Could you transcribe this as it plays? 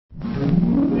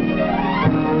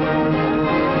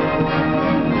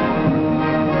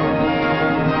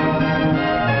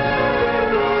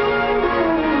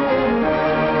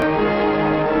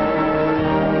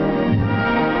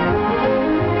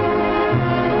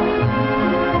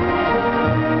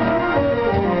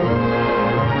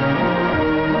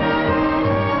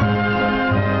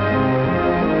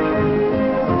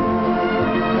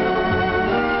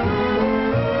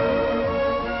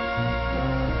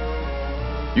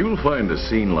You'll find a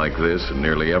scene like this in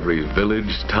nearly every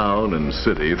village, town, and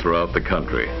city throughout the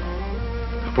country.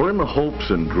 For in the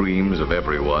hopes and dreams of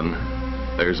everyone,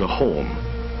 there's a home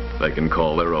they can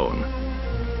call their own.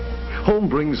 Home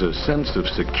brings a sense of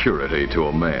security to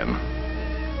a man.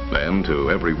 And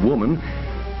to every woman,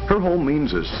 her home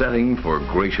means a setting for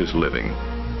gracious living.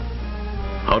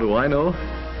 How do I know?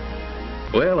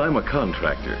 Well, I'm a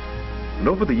contractor. And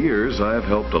over the years, I've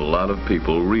helped a lot of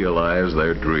people realize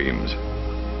their dreams.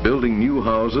 Building new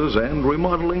houses and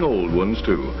remodeling old ones,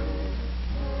 too.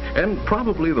 And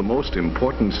probably the most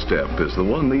important step is the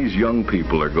one these young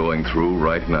people are going through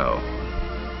right now.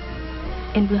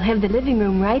 And we'll have the living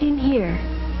room right in here.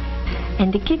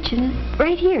 And the kitchen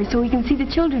right here so we can see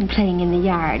the children playing in the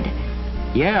yard.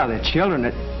 Yeah, the children.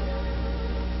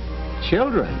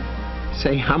 Children?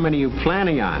 Say, how many are you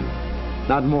planning on?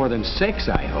 Not more than 6,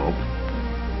 I hope.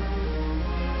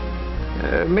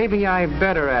 Maybe I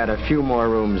better add a few more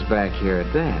rooms back here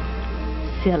at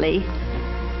that. Silly.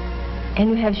 And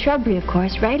we have shrubbery, of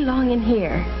course, right along in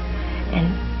here.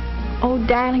 And, oh,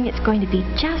 darling, it's going to be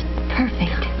just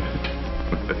perfect.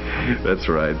 That's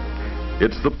right.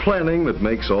 It's the planning that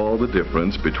makes all the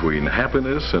difference between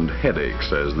happiness and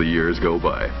headaches as the years go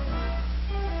by.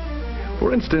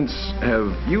 For instance,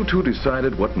 have you two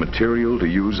decided what material to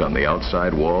use on the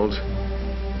outside walls?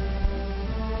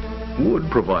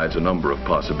 Wood provides a number of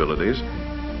possibilities.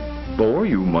 Or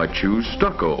you might choose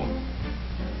stucco,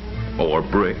 or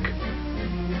brick,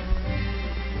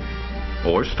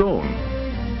 or stone.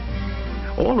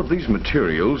 All of these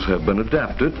materials have been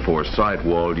adapted for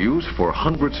sidewall use for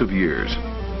hundreds of years.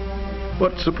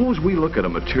 But suppose we look at a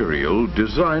material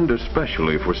designed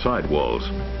especially for sidewalls.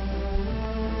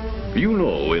 You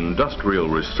know, industrial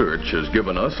research has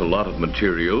given us a lot of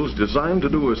materials designed to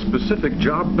do a specific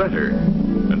job better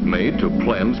and made to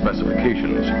plan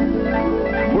specifications.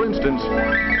 For instance,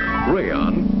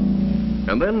 rayon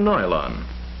and then nylon.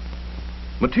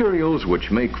 Materials which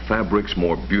make fabrics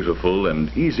more beautiful and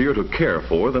easier to care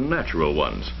for than natural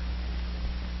ones.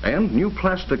 And new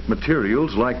plastic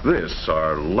materials like this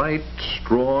are light,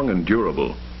 strong, and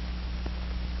durable.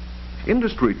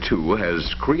 Industry, too,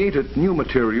 has created new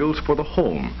materials for the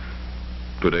home.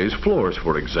 Today's floors,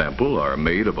 for example, are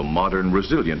made of a modern,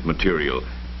 resilient material,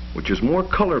 which is more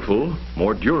colorful,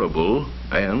 more durable,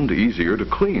 and easier to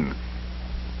clean.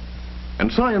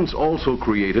 And science also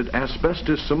created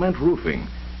asbestos cement roofing,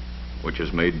 which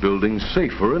has made buildings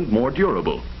safer and more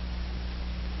durable.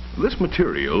 This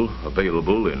material,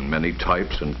 available in many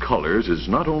types and colors, is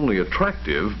not only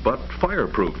attractive, but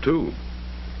fireproof, too.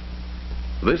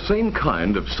 This same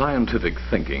kind of scientific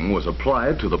thinking was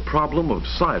applied to the problem of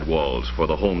sidewalls for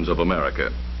the homes of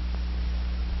America.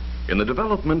 In the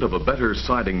development of a better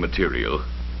siding material,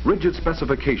 rigid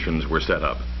specifications were set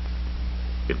up.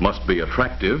 It must be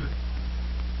attractive,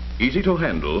 easy to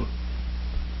handle,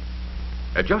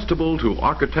 adjustable to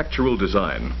architectural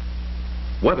design,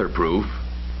 weatherproof,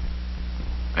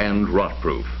 and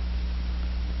rot-proof.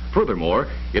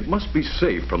 Furthermore, it must be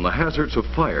safe from the hazards of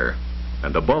fire,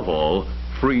 and above all,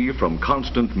 free from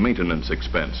constant maintenance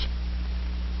expense.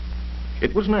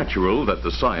 It was natural that the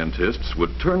scientists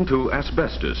would turn to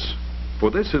asbestos,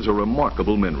 for this is a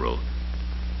remarkable mineral.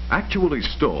 Actually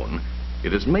stone,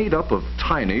 it is made up of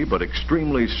tiny but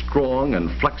extremely strong and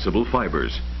flexible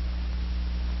fibers.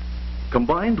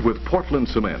 Combined with Portland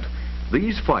cement,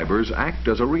 these fibers act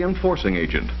as a reinforcing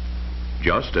agent,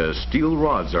 just as steel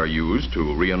rods are used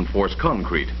to reinforce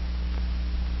concrete.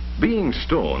 Being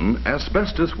stone,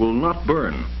 asbestos will not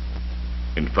burn.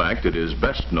 In fact, it is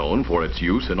best known for its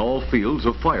use in all fields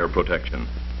of fire protection.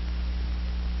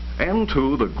 And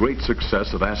too, the great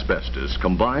success of asbestos,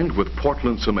 combined with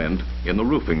Portland cement in the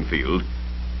roofing field,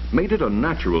 made it a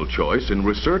natural choice in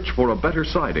research for a better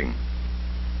siding.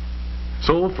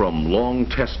 So, from long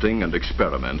testing and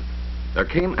experiment, there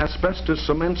came asbestos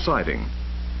cement siding.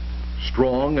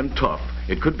 Strong and tough,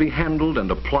 it could be handled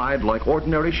and applied like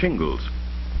ordinary shingles.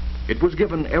 It was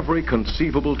given every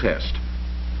conceivable test.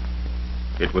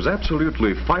 It was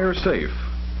absolutely fire safe,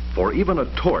 for even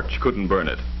a torch couldn't burn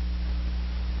it.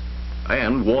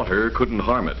 And water couldn't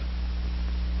harm it.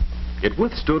 It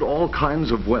withstood all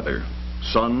kinds of weather,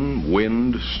 sun,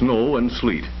 wind, snow, and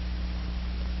sleet.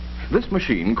 This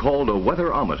machine, called a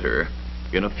weatherometer,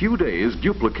 in a few days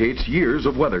duplicates years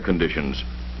of weather conditions.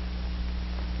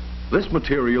 This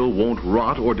material won't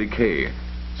rot or decay,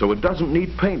 so it doesn't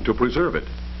need paint to preserve it.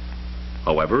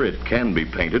 However, it can be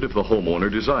painted if the homeowner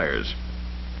desires.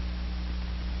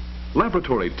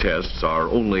 Laboratory tests are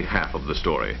only half of the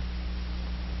story.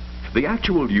 The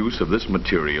actual use of this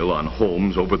material on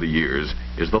homes over the years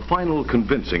is the final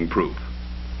convincing proof.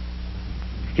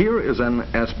 Here is an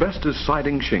asbestos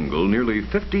siding shingle nearly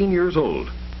 15 years old.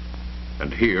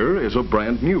 And here is a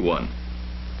brand new one.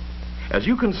 As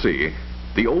you can see,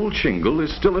 the old shingle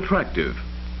is still attractive,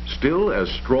 still as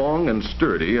strong and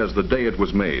sturdy as the day it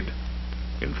was made.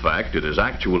 In fact, it is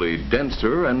actually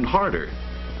denser and harder.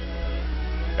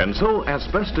 And so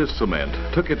asbestos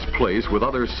cement took its place with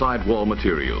other sidewall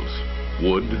materials: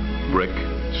 wood, brick,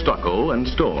 stucco, and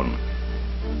stone.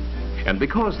 And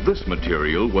because this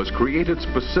material was created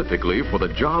specifically for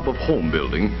the job of home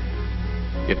building,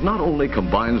 it not only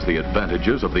combines the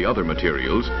advantages of the other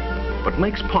materials, but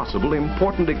makes possible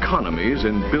important economies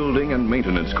in building and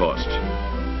maintenance costs.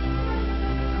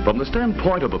 From the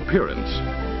standpoint of appearance,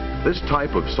 this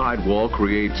type of sidewall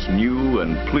creates new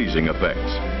and pleasing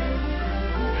effects.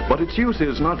 But its use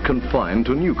is not confined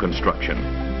to new construction.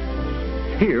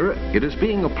 Here, it is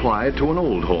being applied to an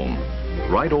old home,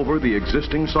 right over the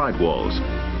existing sidewalls,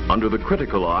 under the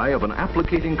critical eye of an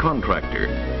applicating contractor,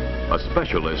 a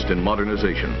specialist in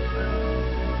modernization.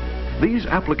 These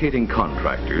applicating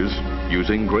contractors,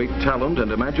 using great talent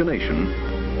and imagination,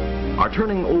 are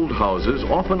turning old houses,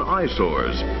 often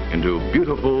eyesores, into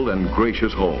beautiful and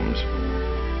gracious homes.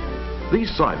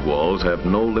 These sidewalls have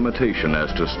no limitation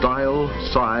as to style,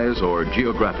 size, or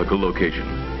geographical location.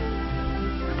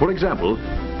 For example,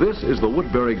 this is the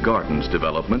Woodbury Gardens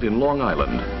development in Long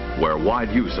Island, where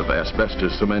wide use of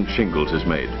asbestos cement shingles is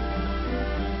made.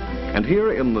 And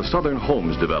here in the Southern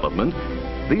Homes development,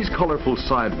 these colorful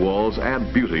sidewalls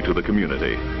add beauty to the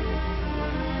community.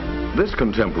 This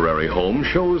contemporary home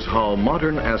shows how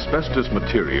modern asbestos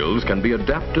materials can be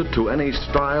adapted to any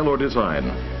style or design.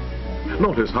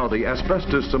 Notice how the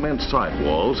asbestos cement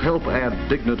sidewalls help add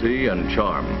dignity and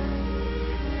charm.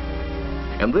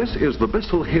 And this is the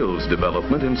Bissell Hills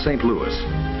development in St. Louis.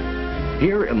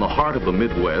 Here in the heart of the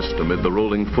Midwest, amid the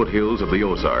rolling foothills of the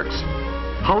Ozarks,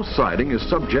 house siding is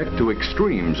subject to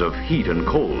extremes of heat and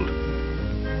cold.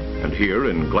 And here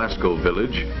in Glasgow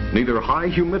Village, neither high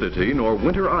humidity nor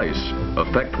winter ice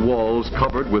affect walls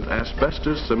covered with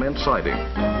asbestos cement siding.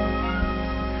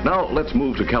 Now let's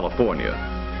move to California.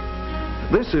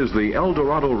 This is the El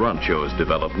Dorado Ranchos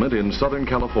development in Southern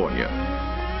California.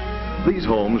 These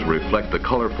homes reflect the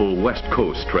colorful West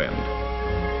Coast trend.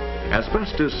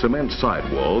 Asbestos cement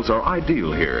sidewalls are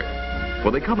ideal here,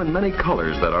 for they come in many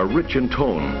colors that are rich in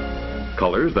tone,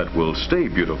 colors that will stay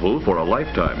beautiful for a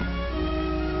lifetime.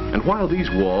 And while these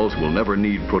walls will never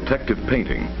need protective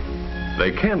painting,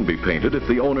 they can be painted if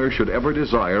the owner should ever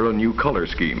desire a new color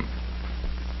scheme.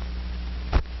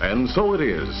 And so it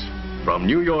is, from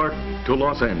New York to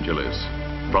Los Angeles,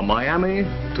 from Miami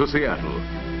to Seattle,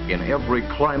 in every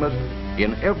climate,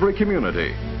 in every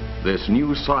community, this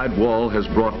new sidewall has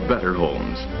brought better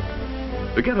homes.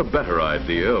 To get a better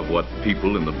idea of what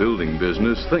people in the building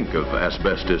business think of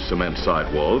asbestos cement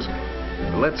sidewalls,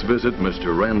 let's visit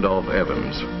Mr. Randolph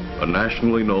Evans, a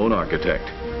nationally known architect.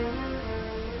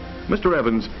 Mr.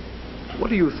 Evans, what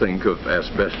do you think of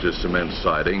asbestos cement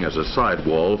siding as a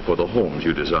sidewall for the homes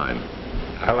you design?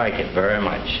 I like it very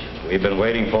much. We've been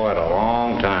waiting for it a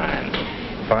long time.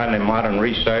 Finally, modern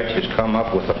research has come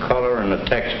up with a color and a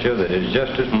texture that is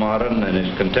just as modern and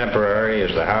as contemporary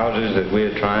as the houses that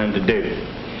we're trying to do.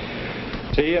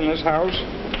 See, in this house,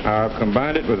 I've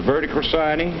combined it with vertical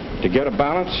siding to get a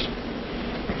balance.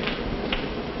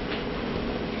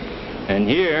 And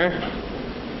here,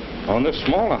 on this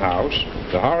smaller house,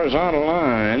 the horizontal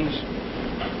lines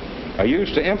are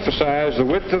used to emphasize the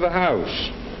width of the house.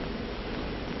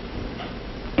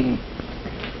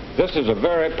 This is a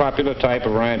very popular type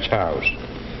of ranch house.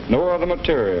 No other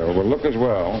material will look as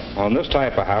well on this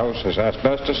type of house as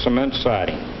asbestos cement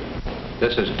siding.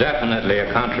 This is definitely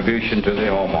a contribution to the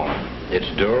homeowner.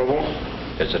 It's durable,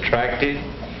 it's attractive,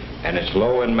 and it's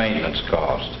low in maintenance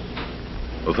cost.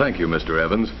 Well, thank you, Mr.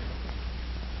 Evans.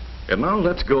 And now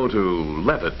let's go to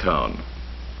Levittown,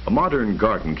 a modern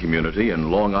garden community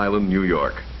in Long Island, New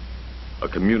York. A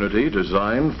community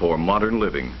designed for modern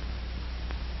living.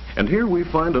 And here we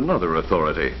find another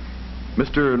authority,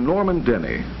 Mr. Norman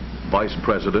Denny, Vice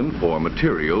President for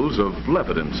Materials of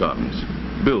Levitt & Sons,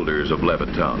 builders of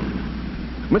Levittown.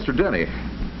 Mr. Denny,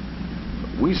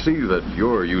 we see that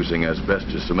you're using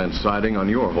asbestos cement siding on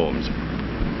your homes.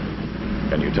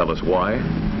 Can you tell us why?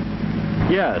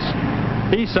 Yes.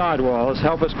 These sidewalls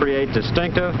help us create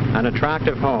distinctive and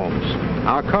attractive homes.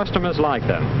 Our customers like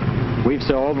them. We've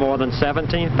sold more than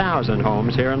 17,000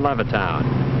 homes here in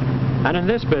Levittown. And in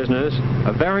this business,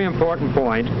 a very important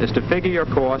point is to figure your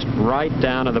cost right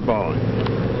down to the bone.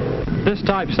 This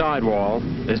type sidewall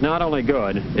is not only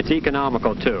good, it's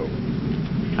economical too.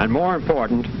 And more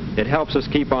important, it helps us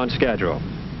keep on schedule.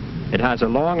 It has a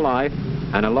long life,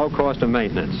 and a low cost of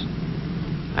maintenance.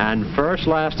 And first,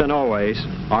 last, and always,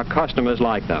 our customers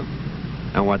like them.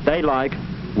 And what they like,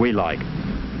 we like.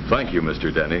 Thank you,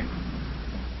 Mr. Denny.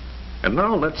 And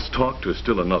now let's talk to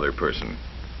still another person.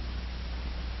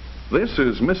 This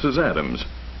is Mrs. Adams.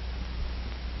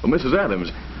 Well, Mrs.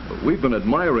 Adams, we've been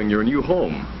admiring your new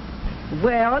home.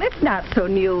 Well, it's not so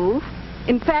new.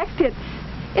 In fact,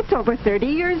 it's over 30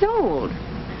 years old.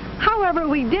 However,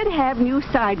 we did have new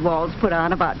sidewalls put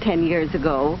on about 10 years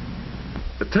ago.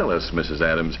 Tell us, Mrs.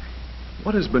 Adams,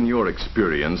 what has been your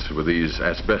experience with these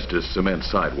asbestos cement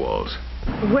sidewalls?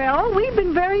 Well, we've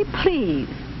been very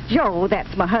pleased. Joe,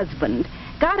 that's my husband,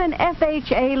 got an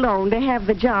FHA loan to have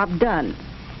the job done.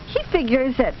 He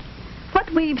figures that what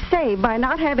we've saved by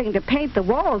not having to paint the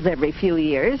walls every few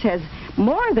years has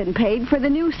more than paid for the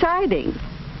new siding.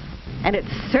 And it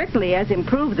certainly has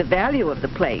improved the value of the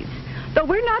place, though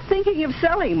we're not thinking of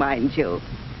selling, mind you.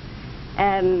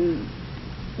 And,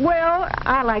 well,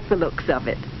 I like the looks of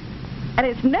it. And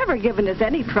it's never given us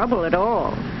any trouble at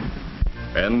all.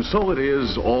 And so it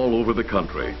is all over the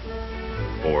country.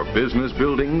 For business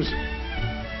buildings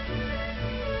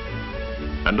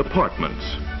and apartments.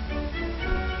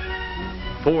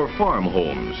 For farm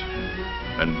homes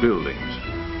and buildings.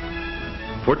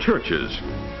 For churches.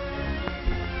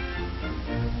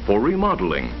 For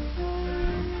remodeling.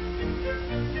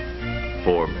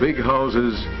 For big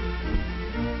houses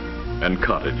and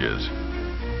cottages.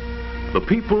 The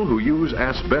people who use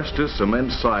asbestos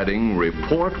cement siding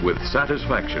report with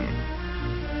satisfaction.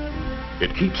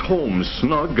 It keeps homes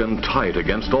snug and tight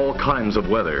against all kinds of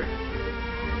weather.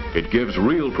 It gives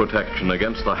real protection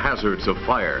against the hazards of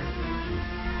fire.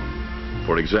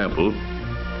 For example,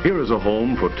 here is a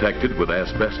home protected with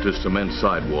asbestos cement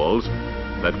sidewalls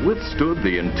that withstood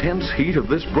the intense heat of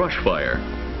this brush fire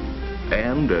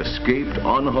and escaped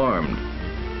unharmed.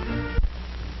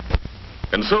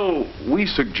 And so we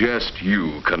suggest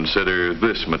you consider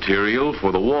this material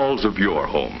for the walls of your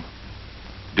home.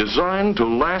 Designed to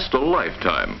last a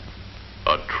lifetime,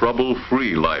 a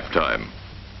trouble-free lifetime.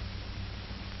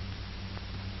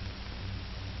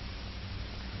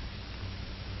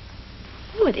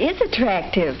 Oh, it is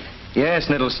attractive. Yes,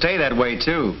 and it'll stay that way,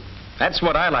 too. That's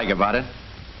what I like about it.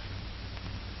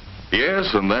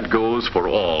 Yes, and that goes for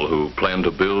all who plan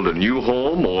to build a new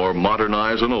home or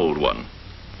modernize an old one.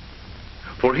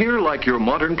 For here, like your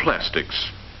modern plastics,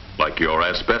 like your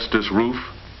asbestos roof,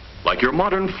 like your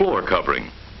modern floor covering,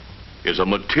 is a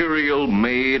material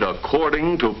made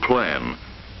according to plan.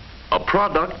 A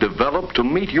product developed to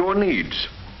meet your needs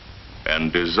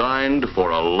and designed for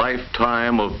a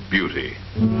lifetime of beauty.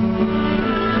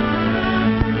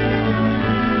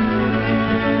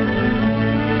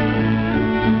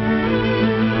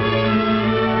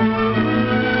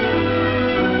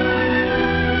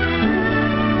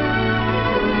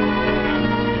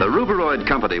 The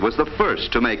Company was the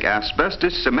first to make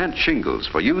asbestos cement shingles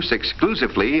for use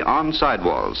exclusively on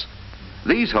sidewalls.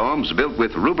 These homes built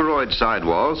with ruberoid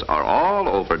sidewalls are all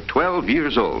over 12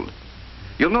 years old.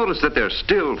 You'll notice that they're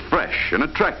still fresh and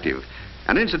attractive,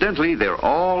 and incidentally, they're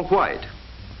all white.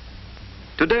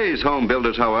 Today's home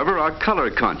builders, however, are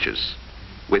color conscious.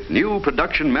 With new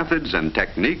production methods and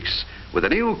techniques, with a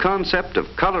new concept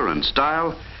of color and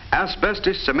style,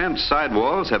 asbestos cement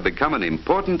sidewalls have become an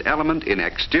important element in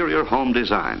exterior home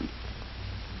design.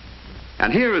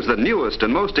 And here is the newest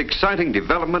and most exciting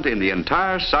development in the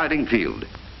entire siding field.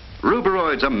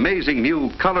 Ruberoid's amazing new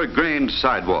color-grained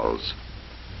sidewalls.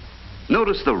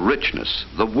 Notice the richness,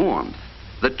 the warmth,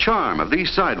 the charm of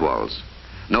these sidewalls.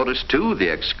 Notice, too,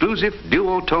 the exclusive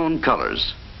duotone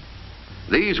colors.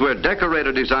 These were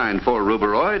decorator designed for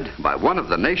Ruberoid by one of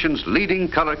the nation's leading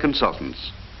color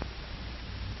consultants.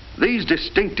 These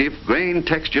distinctive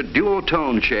grain-textured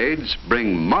duotone shades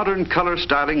bring modern color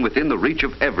styling within the reach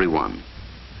of everyone.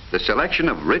 The selection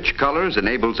of rich colors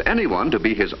enables anyone to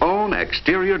be his own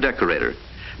exterior decorator,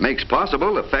 makes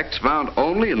possible effects found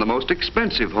only in the most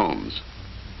expensive homes.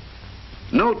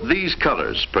 Note these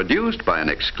colors produced by an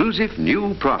exclusive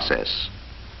new process.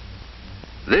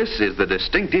 This is the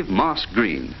distinctive moss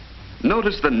green.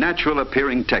 Notice the natural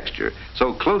appearing texture,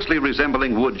 so closely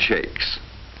resembling wood shakes.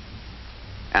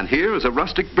 And here is a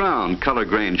rustic brown color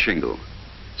grain shingle.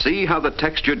 See how the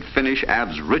textured finish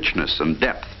adds richness and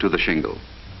depth to the shingle.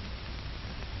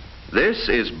 This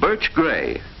is birch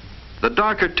gray. The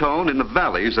darker tone in the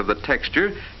valleys of the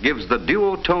texture gives the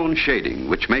duotone shading,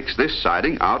 which makes this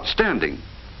siding outstanding.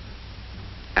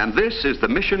 And this is the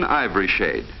mission ivory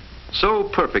shade, so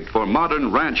perfect for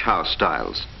modern ranch house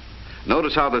styles.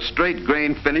 Notice how the straight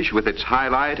grain finish with its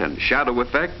highlight and shadow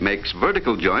effect makes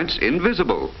vertical joints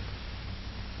invisible.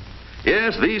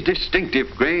 Yes, these distinctive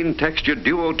grain-textured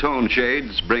duotone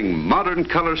shades bring modern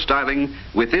color styling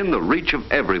within the reach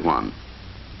of everyone.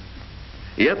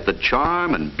 Yet the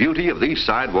charm and beauty of these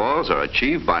sidewalls are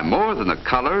achieved by more than the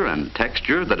color and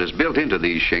texture that is built into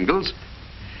these shingles.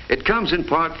 It comes in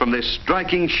part from this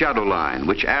striking shadow line,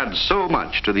 which adds so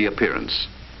much to the appearance.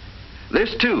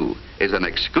 This, too, is an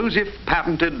exclusive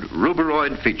patented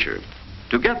ruberoid feature.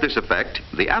 To get this effect,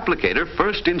 the applicator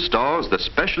first installs the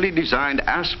specially designed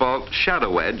asphalt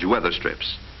shadow edge weather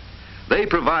strips. They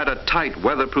provide a tight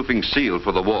weatherproofing seal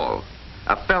for the wall.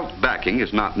 A felt backing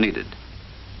is not needed.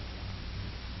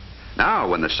 Now,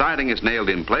 when the siding is nailed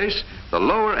in place, the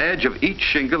lower edge of each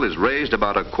shingle is raised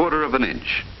about 1/4 of an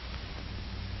inch.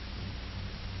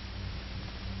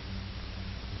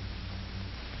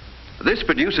 This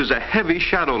produces a heavy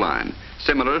shadow line,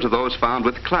 similar to those found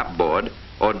with clapboard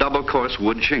or double course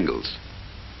wood shingles.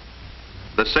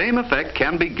 The same effect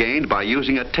can be gained by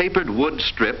using a tapered wood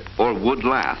strip or wood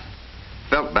lath.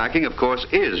 Felt backing, of course,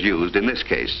 is used in this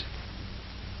case.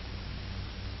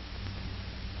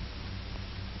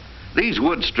 These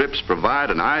wood strips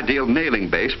provide an ideal nailing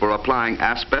base for applying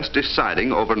asbestos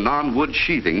siding over non-wood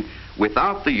sheathing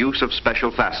without the use of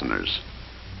special fasteners.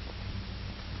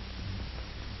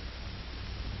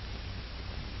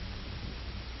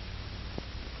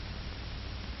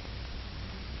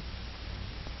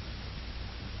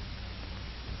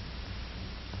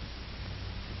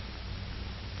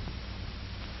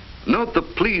 Note the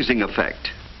pleasing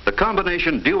effect. The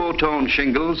combination duotone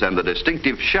shingles and the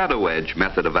distinctive shadow edge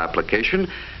method of application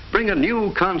bring a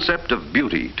new concept of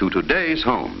beauty to today's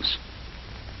homes.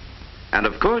 And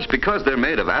of course, because they're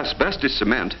made of asbestos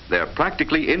cement, they're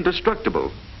practically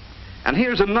indestructible. And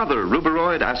here's another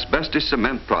ruberoid asbestos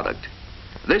cement product.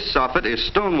 This soffit is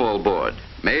stonewall board,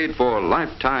 made for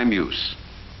lifetime use.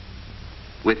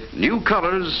 With new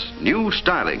colors, new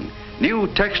styling, new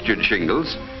textured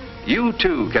shingles, you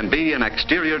too can be an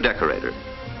exterior decorator.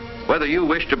 Whether you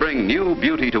wish to bring new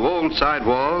beauty to old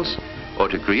sidewalls or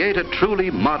to create a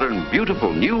truly modern,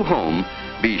 beautiful new home,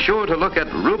 be sure to look at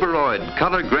ruberoid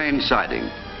color grain siding,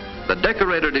 the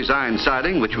decorator design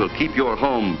siding which will keep your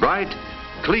home bright,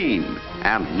 clean,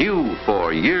 and new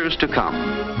for years to come.